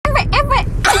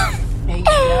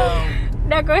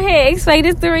God, go ahead. Explain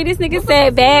this story. This nigga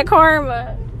said bad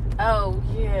karma. Oh,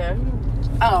 yeah.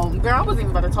 Girl, I wasn't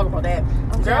even about to talk about that.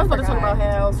 Girl, I was about to talk about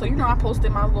how, so, I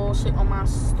posted my little shit on my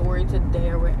story today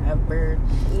or whatever.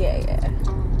 Yeah.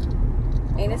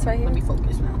 Ain't this right here? Let me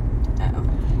focus now.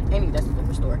 Anyway, that's a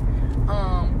different story.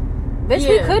 Bitch,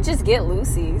 we could just get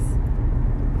Lucy's.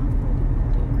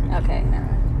 Okay, never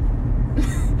mind.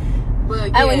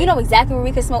 But, yeah. Well, you know exactly where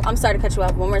we could smoke. I'm sorry to cut you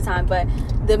off one more time, but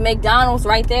the McDonald's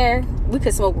right there, we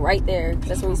could smoke right there.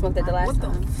 That's where we smoked at the last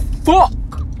time. Fuck!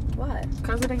 What?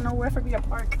 Because it ain't nowhere for me to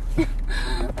park.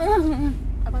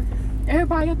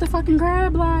 Everybody at the fucking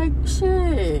Grab, like,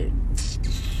 shit.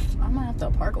 I'm gonna have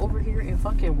to park over here and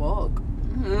fucking walk.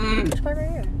 Which part right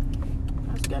here?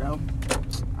 That's ghetto.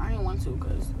 I ain't want to,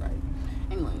 because, like,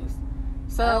 anyways.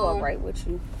 So, I'll go right with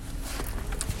you.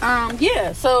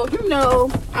 Yeah, so,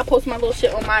 I post my little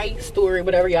shit on my story,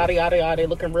 whatever, yada, yada, yada,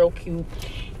 looking real cute.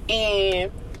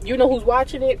 And you know who's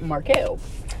watching it? Markel.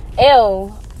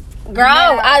 Ew.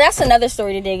 Girl, that's another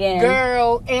story to dig in.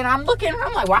 Girl, and I'm looking, and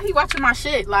I'm like, why he watching my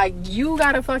shit? Like, you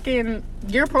got a fucking,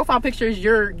 your profile picture is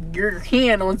your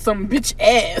hand on some bitch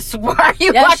ass. Why are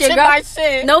you watching my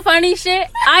shit? No funny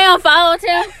shit. I unfollowed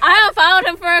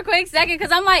him for a quick second,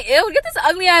 because I'm like, ew, get this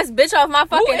ugly ass bitch off my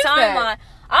fucking timeline.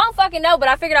 I don't fucking know, but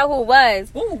I figured out who it was.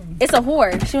 Ooh. It's a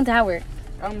whore. She went to Howard.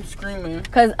 I'm screaming.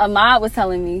 Because Ahmad was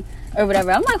telling me, or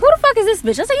whatever. I'm like, who the fuck is this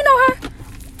bitch? I said, you know her?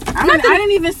 I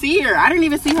didn't even see her. I didn't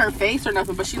even see her face or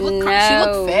nothing, but she looked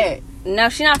fat. No,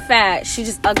 she not fat. She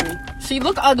just ugly. She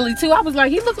looked ugly, too. I was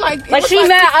like, he looked like... Like, she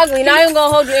mad ugly. Not even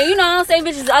gonna hold you. And you know, I don't say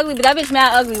bitch is ugly, but that bitch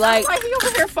mad ugly. Like he over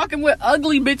here fucking with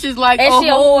ugly bitches, like, and she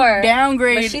a whore.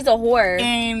 Downgrade. But she's a whore.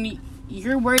 And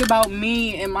you're worried about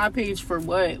me and my page for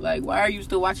what? Like, why are you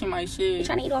still watching my shit? You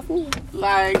trying to eat off me.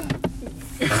 Like,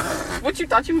 what, you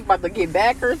thought you was about to get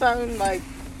back or something? Like,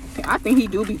 I think he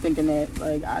do be thinking that.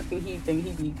 Like, I think he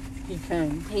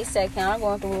can. He said, "Can I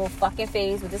go through a little fucking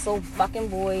phase with this little fucking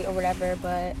boy or whatever?"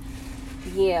 But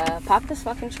yeah, pop this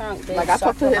fucking trunk, bitch. Like, I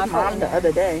talked to his mom the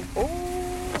other day. Ooh,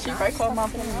 she probably called my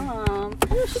mom.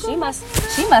 She must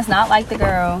not like the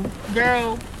girl.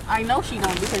 Girl, I know she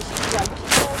don't, because she's like,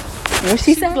 what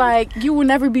she said? Like, you will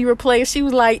never be replaced. She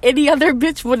was like, any other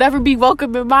bitch will never be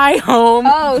welcome in my home.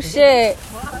 Oh shit.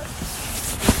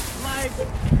 Like,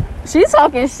 she's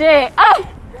talking shit.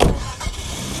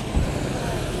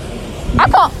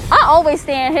 I always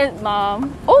stand his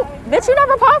mom. Oh, bitch, you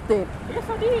never popped it. Yes,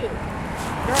 I did. Girl, I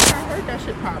heard that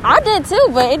shit pop. I did too,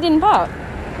 but it didn't pop.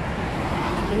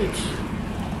 Bitch.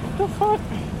 What the fuck?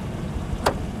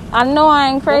 I know I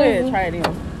ain't crazy. Go ahead, try it in.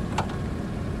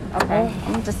 Okay.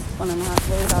 I'm just wanna know how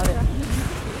to worry about it. I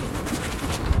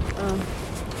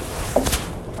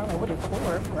don't know what it's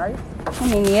for, right? I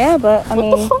mean, yeah, but I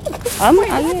mean,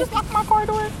 I just locked my car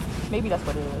door. Maybe that's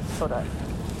what it is. Hold on.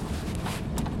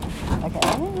 Okay.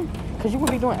 Because you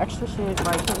would be doing extra shit,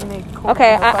 like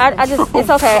okay, I just, it's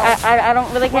okay. I don't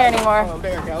really care anymore. Oh,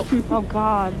 there you go. Oh,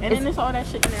 God. And then there's all that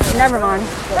shit in there. Never mind.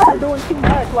 I'm doing too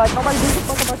much. Like, nobody gives a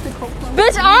fuck about shit.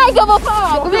 Bitch, I give a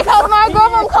fuck. Because my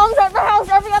girlfriend comes at the house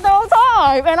every other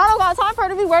time. And I don't got time for her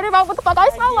to be worried about what the fuck I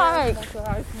smell like. That's what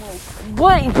I smoke.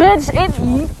 But, bitch,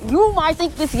 you might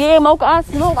think this mocha I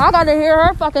smoke. I gotta hear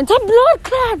her fucking to blood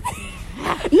clot.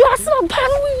 Yeah, I smoke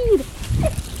pound weed.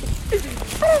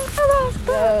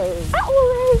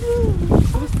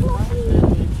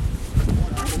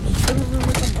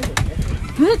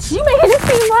 Bitch, you making it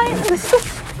seem like it's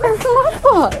my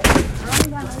fault. I don't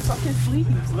got no fucking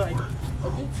sleeves. Like,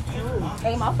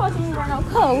 hey, my fault you ain't got no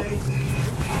coat.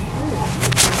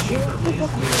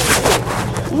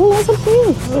 Ooh, what's up,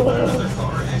 please?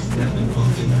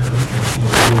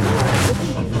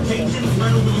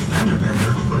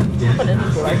 But then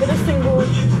it's like a single, or I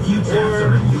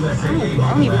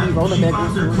don't even be rolling that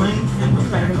bitch.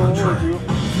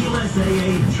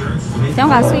 They don't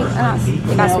got sweet.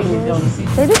 They got sweet.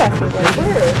 They do got sweet.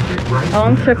 Oh,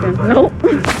 I'm tripping. Nope.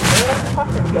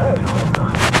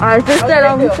 I just said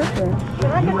I'm tripping.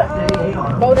 Can I get the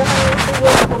voter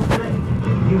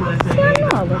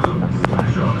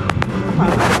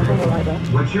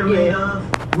What you're made of?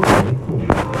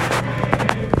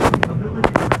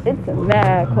 It's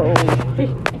mad cold.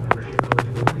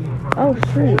 Oh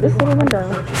shoot, this little window.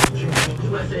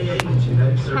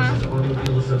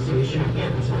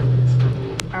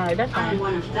 Alright, that's fine. I'm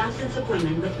one of thousands of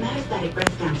women with metastatic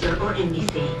breast cancer, or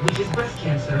MBC, which is breast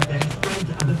cancer that is spread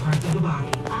to other parts of the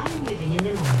body. I'm living in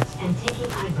Illinois and taking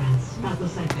Ibrance,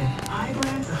 palbociclib.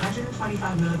 Ibrance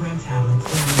 125 milligram tablets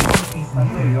is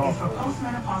for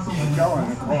postmenopausal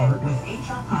women with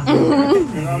HR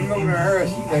positive. I'm looking at her,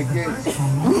 she got good.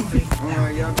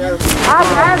 I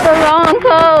had the wrong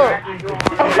coat.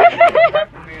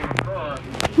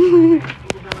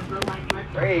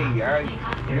 Hey,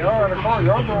 y'all in the car,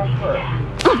 y'all doing good.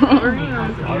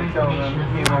 I was telling them,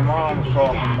 me and my mom was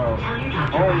talking about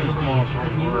homeless motherfuckers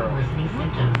for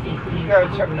real. You gotta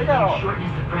check, they got a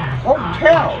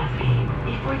hotel.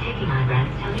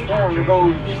 Going to go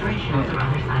sleep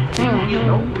in.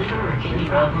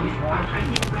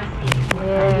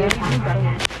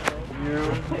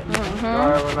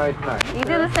 Have a nice night. You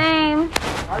do the same.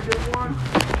 I just won.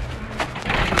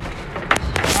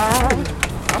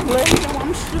 I'm letting you know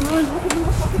I'm sure.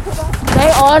 They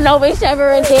all know we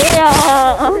shivering here.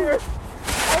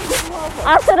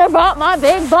 I should have brought my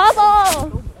big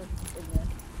bubble.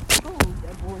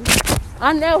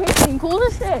 I know he's seen cool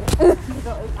as shit. I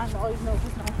always know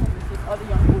he's not homeless. This other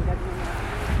young boy that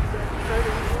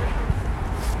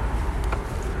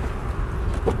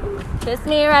Kiss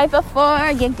me right before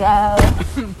you go.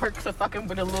 Perks are fucking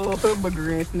with a little hood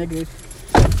ass nigga.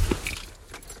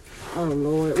 Oh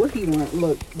Lord, what he want?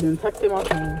 Look, then text him on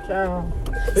phone, child.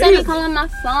 Send me calling my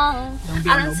phone. Don't be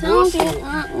I no done told you,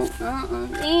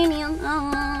 bullshit. leave me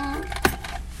alone.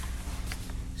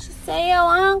 She say your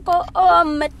uncle or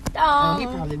my He dog.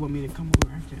 probably want me to come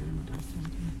over after him.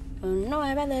 No,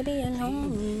 I'd rather be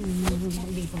alone.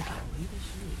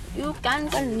 You can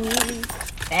believe.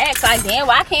 Facts, like, damn,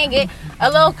 why I can't get a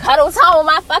little cuddle time with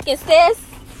my fucking sis?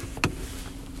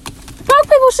 Broke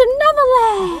people should never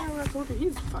laugh. Yeah,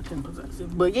 he's fucking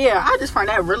possessive. But yeah, I just find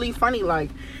that really funny. Like,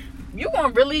 you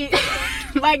gonna really,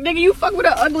 like, nigga, you fuck with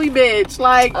an ugly bitch.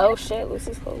 Like, Oh shit,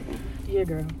 Lucy's closing. yeah,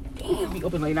 girl. Damn. Be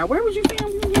open late. Now, where was you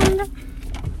filming?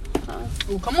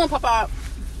 Oh, come on, pop out.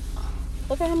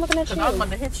 Look at him looking at Cause you. I was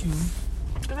about to hit you.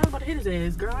 Cause I was about to hit his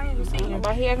ass, girl. I ain't even seen him.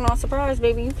 But he acting all surprised,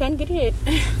 baby. You can get hit.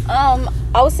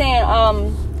 I was saying,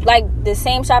 like the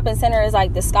same shopping center as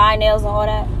like the Sky Nails and all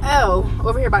that. Oh,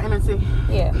 over here by MNT.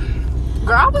 Yeah.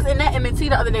 Girl, I was in that MNT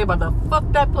the other day about to fuck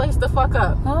that place the fuck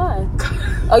up. Hi.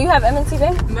 Oh, you have MNT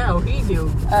Bank? No, he do.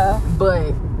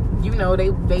 But you know they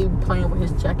playing with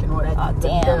his check and all that. Oh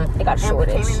damn, they got and we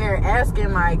shortage. came in there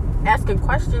asking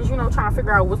questions, you know, trying to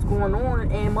figure out what's going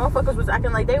on, and motherfuckers was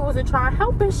acting like they wasn't trying to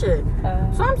help and shit.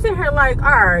 So I'm sitting here like,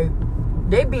 all right,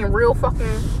 they being real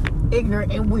fucking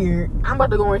ignorant and weird. I'm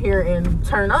about to go in here and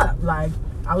turn up. Like,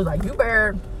 I was like, you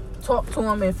better talk to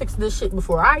them and fix this shit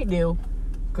before I do,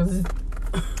 cause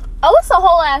Oh, it's a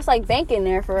whole ass like bank in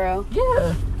there for real.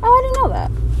 yeah. Oh, I didn't know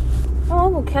that. Oh,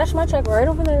 I'm gonna cash my check right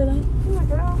over there then. Oh my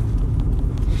God.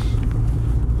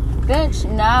 Bitch,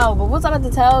 no. But what's I about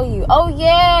to tell you? Oh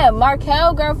yeah,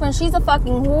 Markel girlfriend. She's a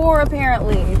fucking whore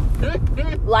apparently.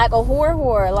 Like a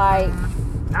whore. Like,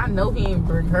 I know he ain't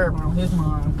bring her around his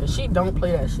mom, cause she don't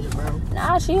play that shit, bro.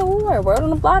 nah, she a whore. Word on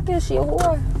the block is she a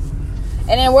whore.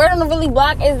 And then word on the really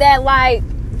block is that like,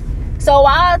 so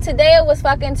while today it was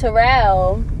fucking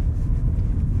Terrell,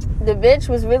 the bitch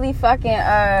was really fucking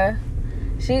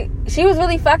she was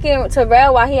really fucking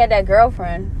Terrell while he had that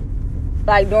girlfriend.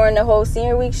 Like during the whole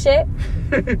senior week shit.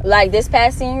 Like this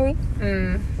past senior week.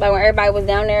 Like when everybody was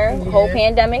down there, whole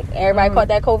pandemic, everybody caught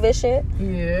that COVID shit.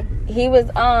 Yeah. He was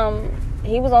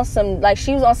on some, like,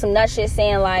 she was on some nut shit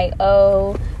saying like,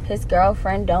 oh, his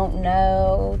girlfriend don't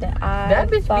know that I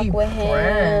fuck with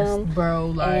him, bro.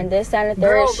 Like, and this and the third.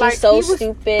 girl, She's like, so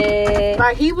stupid.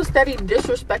 Like, he was steady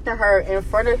disrespecting her in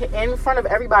front of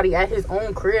everybody at his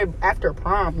own crib after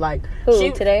prom. Like,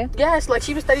 Who, today? Yes, like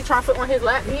she was steady trying to sit on his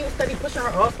lap. He was steady pushing her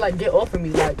off, like, get off of me,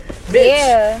 like, bitch.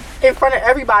 Yeah. In front of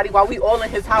everybody while we all in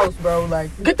his house, bro. Like,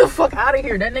 get the fuck out of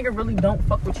here. That nigga really don't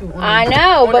fuck with you. I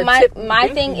know, but my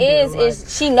thing is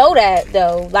she know that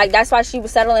though. Like, that's why she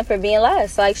was settling for being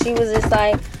less. Like, she was just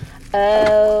like,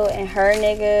 oh, and her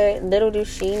nigga, little do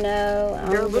she know.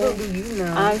 Little do you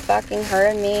know. I'm fucking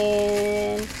her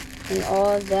man and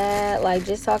all that. Like,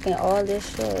 just talking all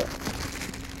this shit.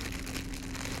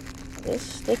 This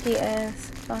sticky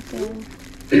ass fucking.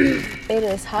 It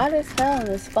is hot as hell in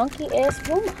this funky ass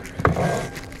room.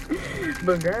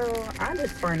 But girl, I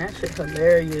just find that shit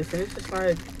hilarious, and it's just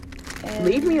like,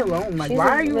 leave me alone. Like, why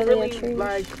are you really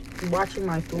like watching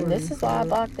my stories? This is why I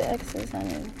blocked the exes,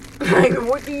 honey. Like,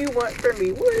 what do you want from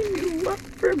me? What do you want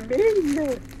from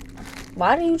me?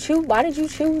 Why did you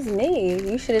choose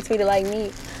me? You should have tweeted like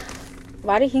me.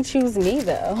 Why did he choose me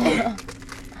though?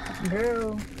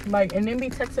 Girl, like, and then be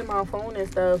texting my phone and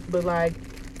stuff, but like,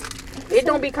 it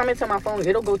don't be coming to my phone.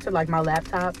 It'll go to like my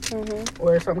laptop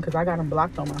or something, because I got him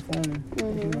blocked on my phone.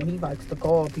 You know, he likes to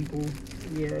call people.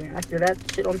 Yeah, after that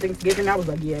shit on Thanksgiving, I was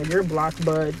like, yeah, you're blocked,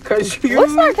 bud. Cause you.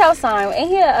 What's Markel's sign? Ain't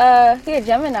he a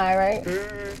Gemini, right?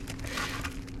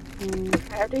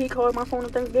 After he called my phone on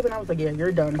Thanksgiving, I was like, yeah,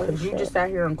 you're done. Because you just sat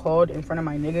here and called in front of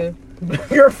my nigga.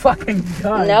 You're fucking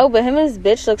done. No, but him and his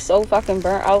bitch look so fucking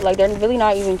burnt out. Like, they're really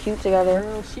not even cute together.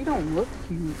 Girl, she don't look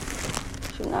cute.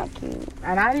 She's not cute.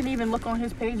 And I didn't even look on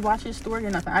his page, watch his story or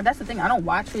nothing. That's the thing. I don't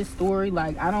watch his story.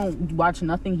 Like, I don't watch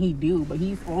nothing he do. But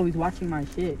he's always watching my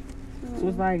shit. So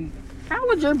it's like, how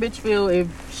would your bitch feel if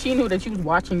she knew that you was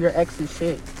watching your ex's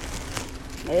shit?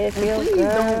 It feels please good.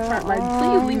 don't try, like,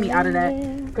 please leave me out of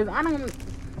that. Because I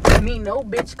don't mean no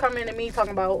bitch coming to me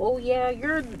talking about, oh yeah,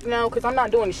 you're, no, because I'm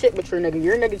not doing shit with your nigga.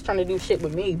 Your nigga's trying to do shit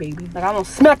with me, baby. Like, I'm gonna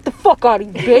smack the fuck out of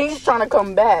you, bitch. He's trying to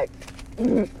come back.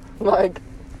 Like,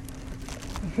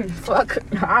 fuck.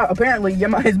 Apparently,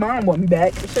 his mom want me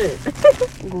back. Shit.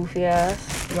 Goofy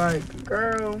ass. Like,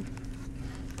 girl,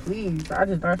 please. I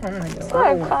just don't like It's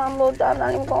like, calm little dog,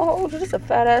 not even gonna hold you. Just a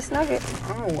fat ass nugget.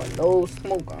 I don't want no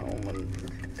smoke. I don't want.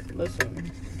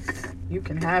 Listen, you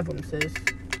can have them, sis.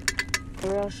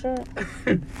 Real shit.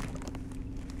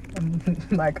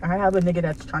 Like, I have a nigga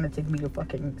that's trying to take me to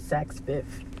fucking Saks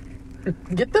Fifth.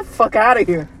 Get the fuck out of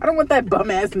here. I don't want that bum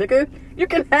ass nigga. You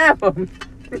can have him.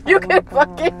 You can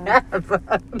fucking have him.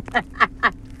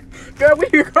 Girl,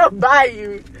 we gonna buy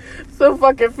you some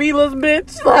fucking Fila's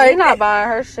bitch. Like, you're not buying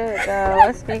her shit, though.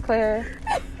 Let's be clear.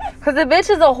 Because the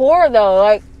bitch is a whore,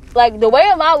 though. Like the way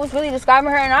Amal was really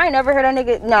describing her, and I ain't never heard that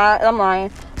nigga. Nah, I'm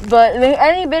lying. But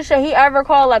any bitch that he ever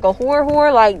called like a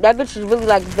whore, like that bitch is really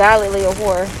like validly a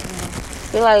whore.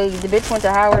 Feel like the bitch went to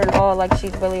Howard and all, like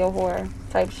she's really a whore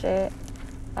type shit.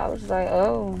 I was just like,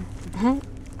 oh,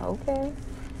 okay.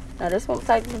 Now this one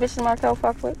type of bitch Markel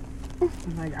fuck with.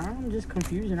 Like, I'm just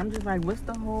confused. I'm just like, what's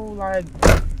the whole like?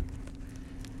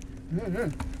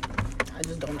 I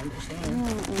just don't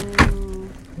understand.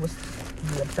 What's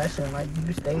the obsession? Like,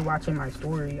 you stay watching my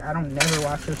story. I don't never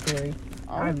watch your story.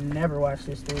 I've never watched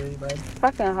this story. Like,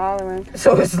 fucking hollering.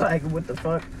 So it's like, what the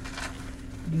fuck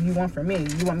do you want from me?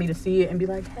 You want me to see it and be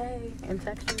like, hey, and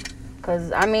text you?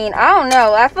 Cause I mean, I don't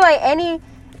know. I feel like I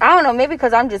don't know. Maybe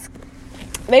because I'm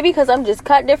just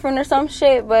cut different or some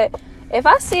shit. But if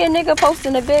I see a nigga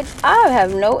posting a bitch, I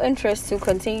have no interest to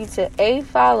continue to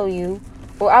follow you,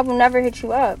 or I will never hit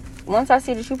you up. Once I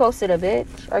see that you posted a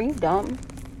bitch, are you dumb?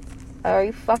 Are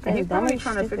you fucking he's dumb? He's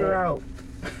probably trying to figure out.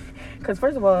 Cause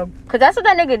first of all, cause that's what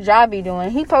that nigga job be doing.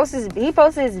 He posts his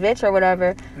bitch or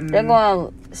whatever. They're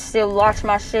going to still watch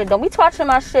my shit. Don't be watching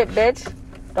my shit, bitch.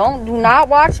 Do not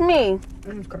watch me.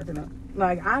 I'm cracking up.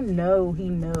 Like, I know he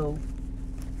know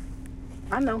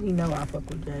I fuck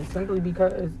with Jay simply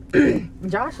because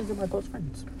Josh is one of my close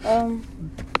friends.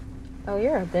 Oh,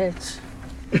 you're a bitch.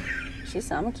 She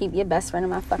said, I'm gonna keep your best friend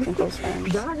and my fucking close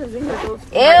friends. Josh is in your close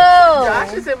friends. Ew.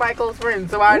 Josh is in my close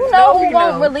friends, so I know who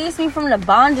won't release me from the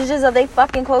bondages of they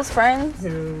fucking close friends?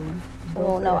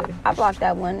 Well, no, I blocked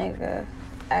that one nigga.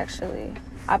 Actually,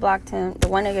 I blocked him. The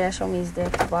one nigga that showed me his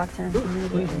dick, I blocked him.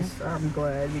 Please, I'm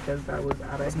glad because that was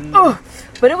out of hand.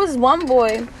 But it was one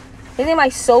boy. His name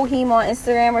like Soheem on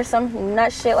Instagram or some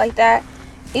nut shit like that.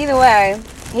 Either way,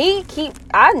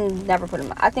 I never put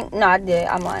him. I did.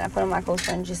 I'm lying. I put him my close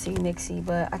friend just to be mixy,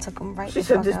 but I took him right. She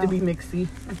said just to be mixy.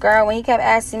 Girl, when he kept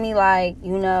asking me like,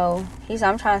 he said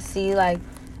I'm trying to see like,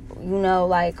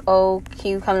 like, oh,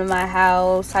 can you come to my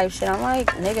house type shit. I'm like,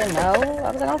 nigga, no.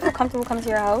 I was like, I don't feel comfortable coming to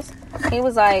your house. He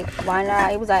was like, why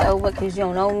not? He was like, oh, what? Cause you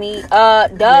don't know me. Duh.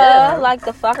 Yeah. Like,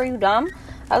 the fuck, are you dumb?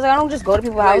 I was like, I don't just go to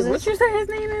people's houses. What you say his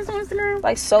name is on Instagram?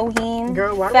 Like Soheem.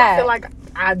 Girl, why do I feel like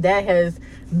that has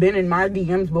been in my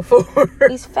DMs before?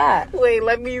 He's fat. Wait,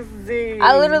 let me see.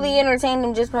 I literally entertained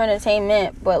him just for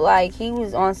entertainment, but like he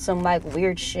was on some like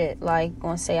weird shit, like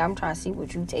gonna say I'm trying to see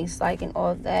what you taste like and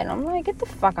all that. And I'm like, get the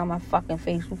fuck out my fucking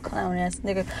face, you clown ass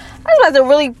nigga. I just like to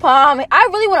really palm. I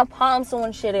really want to palm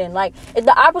someone shit in. Like if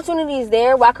the opportunity is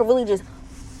there where I could really just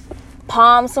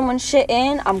palm someone shit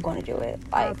in, I'm gonna do it.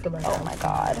 Like oh my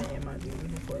god.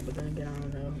 But then again, I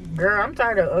don't know. Girl, I'm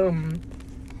tired of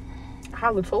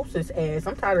halitosis ass.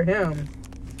 I'm tired of him.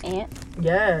 Ant?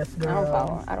 Yes,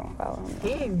 girl. I don't follow him.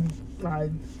 He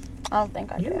like. I don't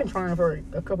think I do. You've been trying for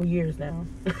a couple years now.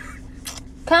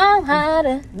 Come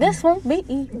harder. This won't be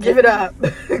easy. Give it up.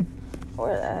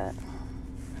 Or that.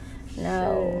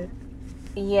 No.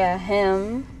 Shit. Yeah,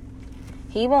 him.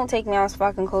 He won't take me out as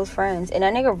fucking close friends. And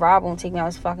that nigga Rob won't take me out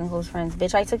as fucking close friends.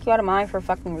 Bitch, I took you out of mine for a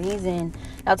fucking reason.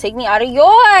 Now take me out of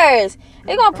yours.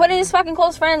 They gonna put in his fucking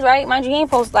close friends, right? Mind you, he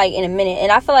ain't post like in a minute.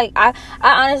 And I feel like, I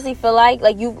honestly feel like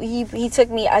he be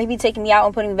taking me out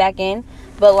and putting me back in.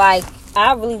 But like,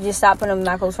 I really just stopped putting him in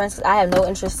my close friends because I have no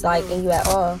interest like in you at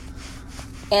all.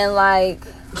 And like,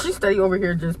 she steady over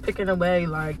here just picking away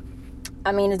like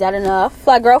I mean, is that enough?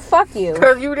 Like, girl, fuck you.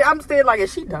 Cause I'm still like,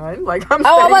 is she done? Like, I'm.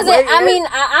 Oh, I wasn't. I mean,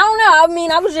 I don't know. I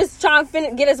mean, I was just trying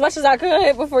to get as much as I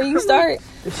could before you start.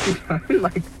 Is she done?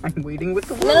 Like, I'm waiting with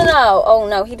the. No. Oh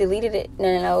no, he deleted it. No.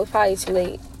 It was probably too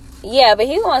late. Yeah, but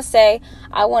he want to say,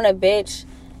 I want a bitch.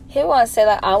 He want to say,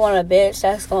 like, I want a bitch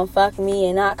that's going to fuck me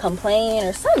and not complain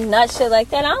or some nut shit like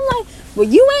that. I'm like, well,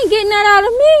 you ain't getting that out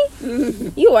of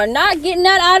me. You are not getting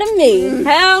that out of me.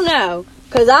 Hell no.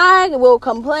 Because I will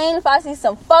complain if I see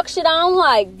some fuck shit I don't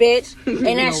like, bitch.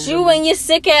 And that's you and your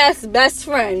sick ass best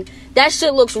friend. That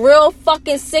shit looks real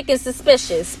fucking sick and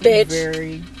suspicious, bitch.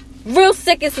 Very. Real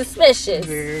sick and suspicious.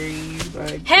 Very,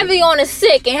 like. Heavy on the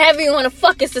sick and heavy on the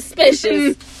fucking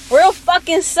suspicious. Real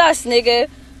fucking sus, nigga.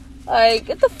 Like,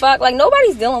 get the fuck. Like,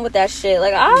 nobody's dealing with that shit.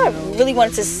 Like, I really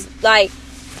wanted to, like,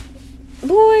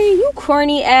 boy, you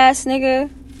corny ass nigga.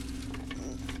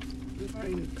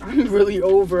 I'm really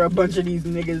over a bunch of these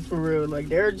niggas for real. Like,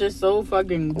 they're just so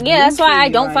fucking goofy. Yeah, that's why I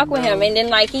don't like, fuck with him. And then,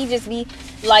 like, he just be,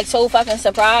 like, so fucking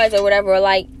surprised or whatever.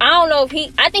 Like, I don't know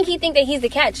if I think he think that he's the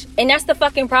catch. And that's the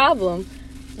fucking problem.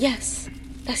 Yes,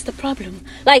 that's the problem.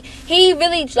 Like, he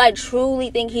really, like,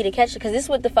 truly think he the catch. Because this is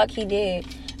what the fuck he did.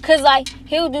 Because, like,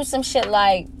 he'll do some shit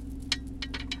like,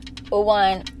 well,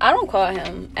 one, I don't call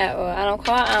him at all. I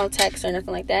don't text or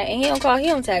nothing like that. And he don't call, he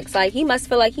don't text. Like, he must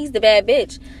feel like he's the bad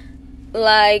bitch.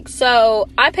 Like, so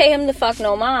I pay him the fuck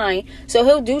no mind. So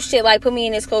he'll do shit like put me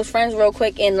in his close friends real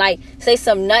quick and like say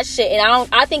some nut shit. And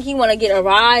I think he want to get a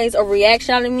rise or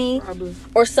reaction out of me. Probably.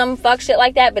 Or some fuck shit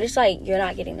like that. But it's like, you're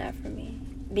not getting that from me.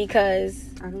 Because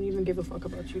I don't even give a fuck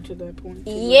about you to that point.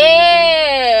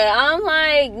 Yeah. I'm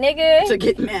like, nigga. To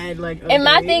get mad, like. Okay. And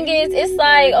my thing is, it's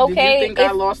like, okay. Did you think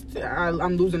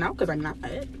I'm losing out because I'm not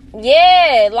mad?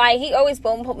 Yeah. Like, he always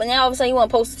post, but now all of a sudden you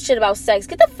want to post shit about sex.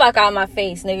 Get the fuck out of my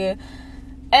face, nigga.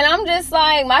 And I'm just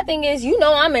like, my thing is, you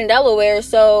know I'm in Delaware,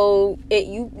 so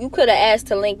you could have asked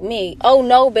to link me. Oh,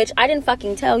 no, bitch. I didn't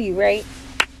fucking tell you, right?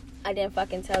 I didn't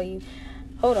fucking tell you.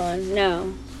 Hold on.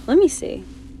 No. Let me see.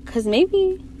 Because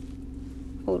maybe...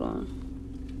 Hold on.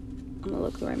 I'm going to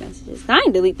look through my messages. I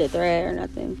ain't delete the thread or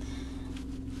nothing.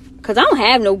 Because I don't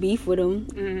have no beef with him.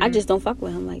 Mm-hmm. I just don't fuck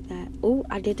with him like that. Ooh,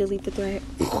 I did delete the thread.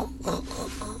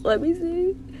 Let me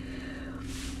see.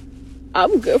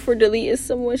 I'm good for deleting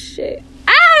someone's shit.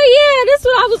 Yeah, that's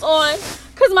what I was on.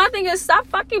 Because my thing is, stop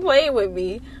fucking playing with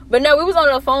me. But no, we was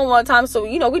on the phone one time, so,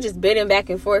 you know, we just bidding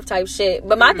back and forth type shit.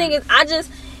 But my thing is,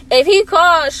 if he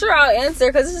called, sure, I'll answer.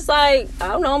 Because it's just like, I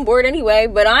don't know, I'm bored anyway.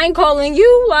 But I ain't calling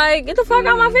you. Like, get the fuck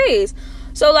out of my face.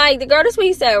 So, like, the girl, this is what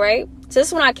he said, right? So, this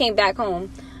is when I came back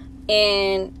home.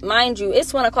 And, mind you,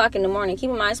 it's 1 o'clock in the morning. Keep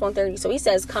in mind, it's 1:30. So, he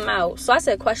says, come out. So, I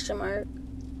said, question mark.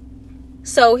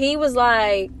 So, he was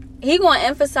like, he going to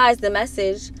emphasize the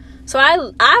message. So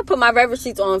I put my red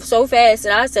receipts on so fast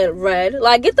and I said red.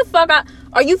 Like, get the fuck out.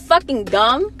 Are you fucking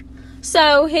dumb?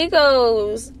 So he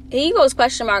goes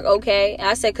question mark, okay. And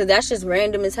I said, because that's just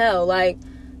random as hell. Like,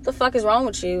 the fuck is wrong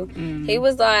with you?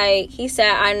 Mm-hmm. He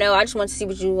said, I know. I just want to see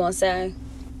what you want to say.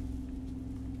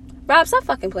 Rob, stop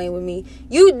fucking playing with me.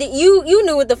 You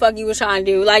knew what the fuck you was trying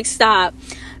to do. Like, stop.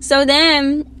 So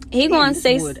then he going to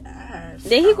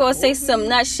say, some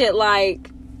nut shit like,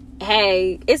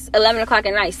 hey, it's 11 o'clock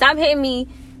at night. Stop hitting me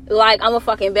like I'm a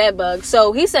fucking bed bug.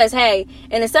 So he says, hey.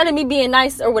 And instead of me being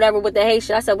nice or whatever with the hey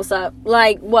shit, I said, what's up?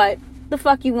 Like, what? The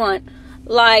fuck you want?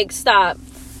 Like, stop.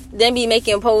 Then be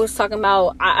making posts talking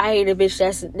about, I hate a bitch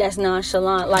that's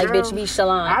nonchalant. Like, girl, bitch, be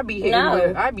chalant. I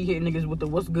be hitting niggas with the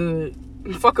what's good.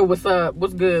 Fucker, what's up?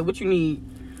 What's good? What you need?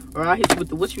 Or I hit you with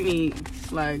the what you need.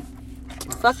 Like,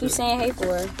 fuck shit. You saying hey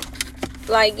for?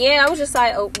 Like, yeah, I was just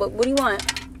like, oh, but what do you want?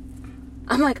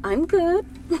 I'm like, I'm good.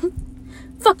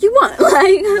 Fuck you want?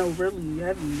 Like, no, really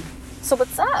heavy. So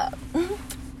what's up?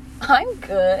 I'm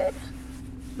good.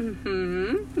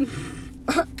 Mm-hmm.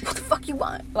 What the fuck you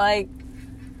want? Like,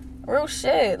 real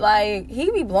shit. Like,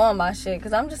 he be blowing my shit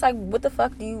because I'm just like, what the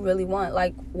fuck do you really want?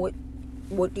 Like, what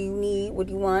do you need? What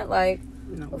do you want? Like,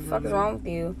 no, what the fuck is wrong with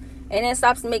you? And then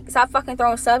stop fucking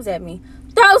throwing subs at me.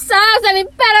 Throw subs at me,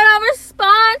 better not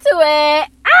respond to it.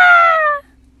 Ah!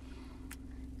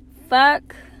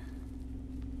 Fuck.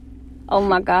 Oh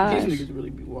my gosh. These niggas really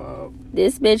be wild.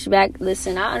 This bitch back.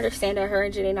 Listen, I understand that her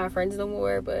and Jenny not friends no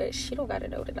more, but she don't gotta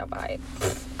know that I buy it.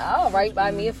 I'll write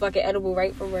by me a fucking edible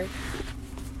right for her.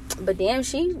 But damn,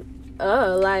 she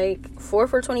like 4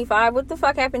 for 25. What the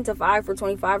fuck happened to 5 for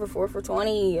 25 or 4 for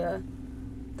 20?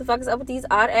 The fuck is up with these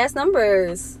odd ass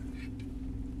numbers?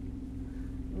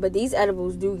 But these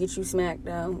edibles do get you smacked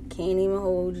though. Can't even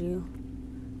hold you.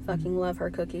 Fucking love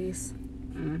her cookies.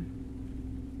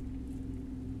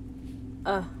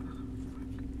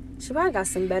 She probably got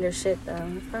some better shit though.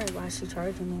 That's probably why she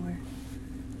charging more.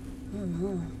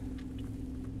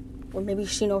 Or maybe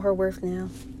she know her worth now.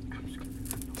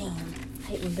 Damn, I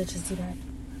hate when bitches do that.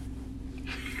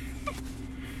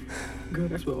 Girl,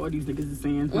 that's what all these niggas is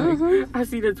saying. Like, I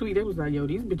see that tweet. They was like, yo,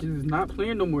 these bitches is not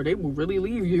playing no more. They will really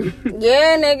leave you.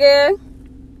 Yeah, nigga.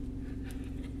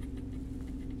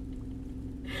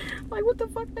 Like, what the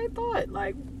fuck they thought?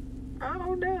 Like, I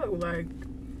don't know. Like,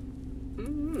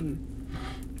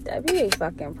 That'd be a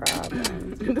fucking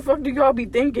problem. What the fuck do y'all be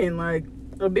thinking? Like,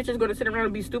 a bitch is gonna sit around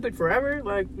and be stupid forever?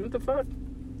 Like, what the fuck?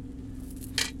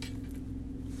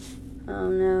 I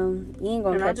don't know. You ain't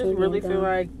gonna And catch me.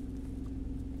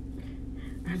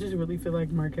 I just really feel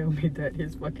like Markel made that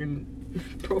his fucking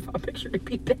profile picture to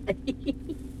be petty.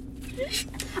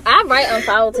 I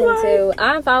unfollowed him too.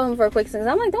 I unfollowed him for a quick second.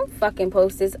 I'm like, don't fucking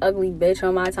post this ugly bitch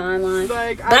on my timeline.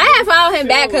 Like, but I had followed him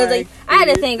back because like, I had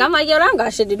to think. I'm like, yo, that don't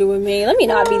got shit to do with me. Let me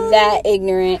not be that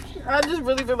ignorant. I just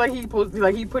really feel like he put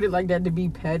it like that to be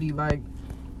petty. Like,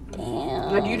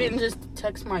 damn. Like, you didn't just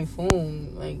text my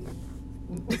phone. Like,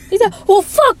 he said, well,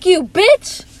 fuck you,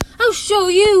 bitch. I'll show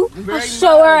you. I'll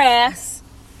show her ass.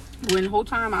 When the whole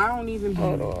time I don't even be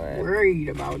worried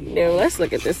about it. Dude, let's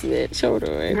look at this bitch. Hold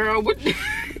on. Girl, what?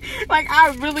 Like,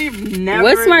 I really never.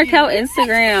 What's Markel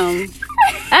Instagram?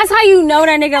 That's how you know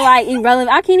that nigga like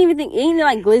irrelevant. I can't even think. Ain't it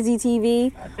like Glizzy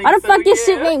TV? Why the fuck this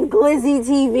shit named Glizzy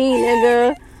TV,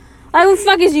 nigga? Like, what the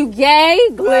fuck is you gay,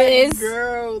 Gliz? Like,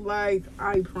 girl, like,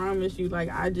 I promise you, like,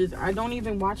 I don't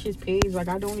even watch his page. Like,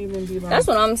 I don't even be like. That's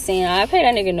what I'm saying. I pay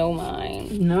that nigga no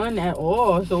mind. None at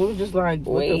all. So it was just like,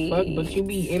 what the fuck? But you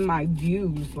be in my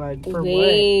views, like, for what?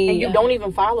 And you don't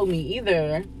even follow me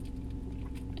either.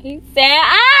 He said,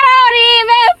 I don't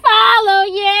even follow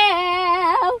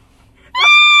you.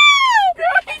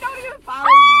 Girl, he don't even follow me.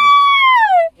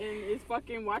 And it's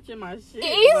fucking watching my shit.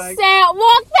 He said,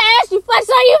 walk past you, flex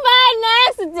on you by an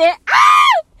accident.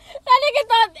 That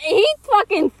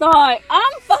nigga thought,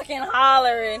 I'm fucking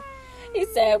hollering. He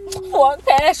said, walk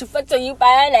past you, flex on you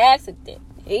by an accident.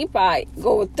 He probably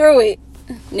going through it.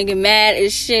 Nigga mad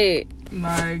as shit.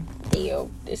 Like,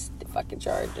 yo, this is the fucking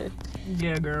charger.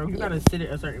 Yeah, girl, you gotta sit it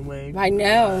a certain way. I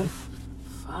know.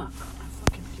 Fuck, I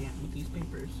fucking can't with these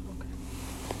papers. Okay.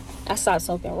 I stopped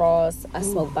smoking Ross. I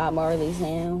smoke Bob Marley's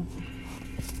now.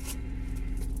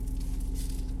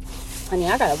 Honey,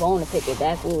 I got a bone to pick at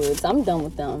Backwoods. I'm done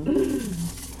with them.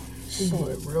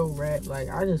 Boy, real rap. Like,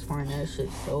 I just find that shit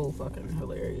so fucking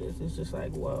hilarious. It's just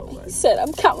like, whoa. Like, he said,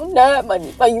 I'm counting that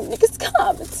money by you niggas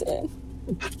commenting.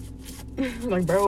 Like, bro.